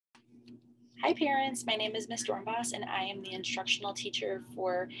Hi parents, my name is Miss Doornbos and I am the instructional teacher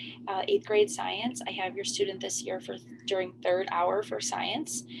for 8th grade science. I have your student this year during third hour for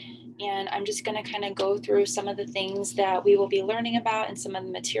science, and I'm just going to kind of go through some of the things that we will be learning about and some of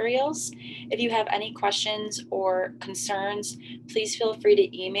the materials. If you have any questions or concerns, please feel free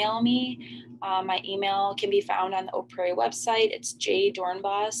to email me. My email can be found on the Oak Prairie website. It's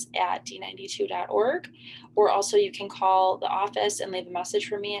jdoornbos@d92.org. Or also you can call the office and leave a message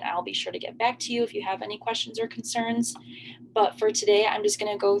for me and I'll be sure to get back to you if you have any questions or concerns. But for today, I'm just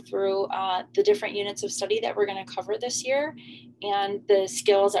going to go through the different units of study that we're going to cover this year and the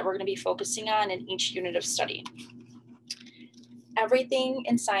skills that we're going to be focusing on in each unit of study. Everything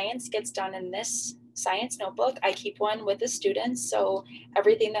in science gets done in this science notebook. I keep one with the students, so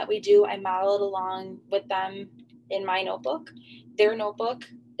everything that we do, I model it along with them in my notebook. Their notebook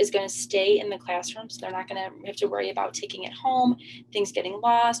is going to stay in the classroom, so they're not going to have to worry about taking it home, things getting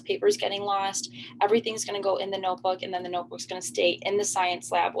lost, papers getting lost. Everything's going to go in the notebook, and then the notebook's going to stay in the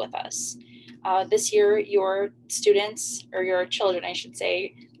science lab with us. This year, your students, or your children, I should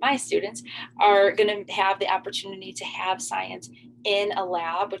say, my students, are going to have the opportunity to have science in a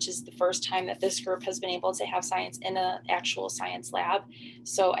lab, which is the first time that this group has been able to have science in an actual science lab.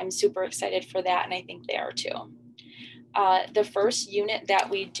 So I'm super excited for that, and I think they are too. The first unit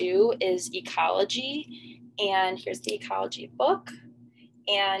that we do is ecology, and here's the ecology book.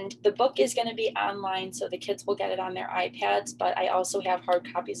 And the book is going to be online, so the kids will get it on their iPads, but I also have hard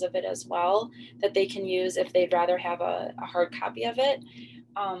copies of it as well that they can use if they'd rather have a hard copy of it.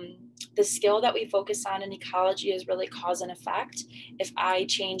 The skill that we focus on in ecology is really cause and effect. If I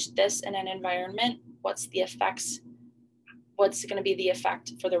change this in an environment, what's going to be the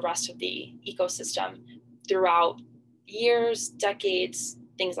effect for the rest of the ecosystem throughout years, decades,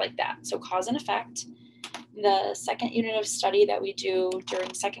 things like that. So cause and effect. The second unit of study that we do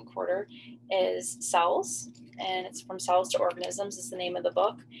during second quarter is cells, and it's From Cells to Organisms is the name of the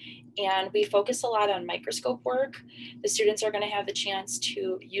book. And we focus a lot on microscope work. The students are going to have the chance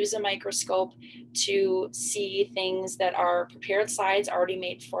to use a microscope to see things that are prepared slides already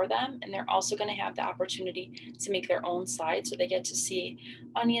made for them. And they're also going to have the opportunity to make their own slides. So they get to see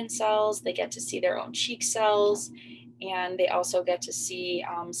onion cells, they get to see their own cheek cells, and they also get to see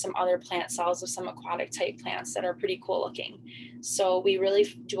some other plant cells of some aquatic type plants that are pretty cool looking. So we really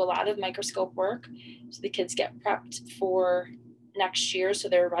do a lot of microscope work. So the kids get prepped for next year, so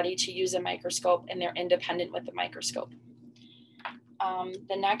they're ready to use a microscope and they're independent with the microscope.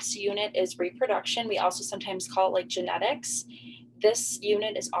 The next unit is reproduction. We also sometimes call it like genetics. This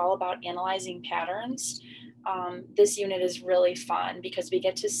unit is all about analyzing patterns. This unit is really fun because we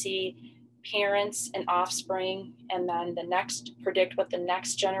get to see parents and offspring, and then predict what the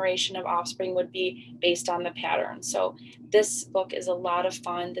next generation of offspring would be based on the pattern. So this book is a lot of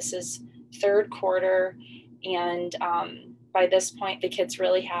fun. This is third quarter, and by this point, the kids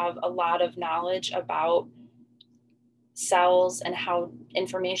really have a lot of knowledge about cells and how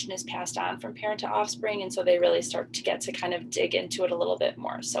information is passed on from parent to offspring. And so they really start to get to kind of dig into it a little bit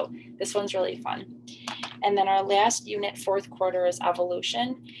more. So this one's really fun. And then our last unit, fourth quarter, is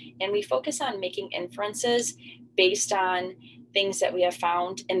evolution. And we focus on making inferences based on things that we have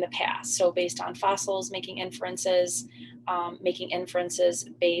found in the past. So based on fossils, making inferences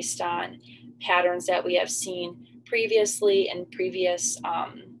based on patterns that we have seen previously in previous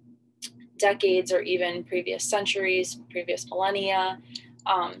decades or even previous centuries, previous millennia.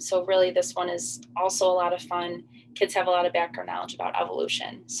 So really this one is also a lot of fun. Kids have a lot of background knowledge about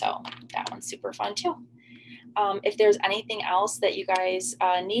evolution. So that one's super fun too. If there's anything else that you guys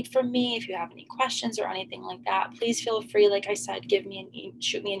need from me, if you have any questions or anything like that, please feel free, like I said, shoot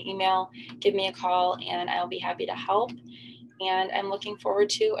me an email, give me a call, and I'll be happy to help. And I'm looking forward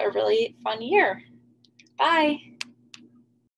to a really fun year. Bye.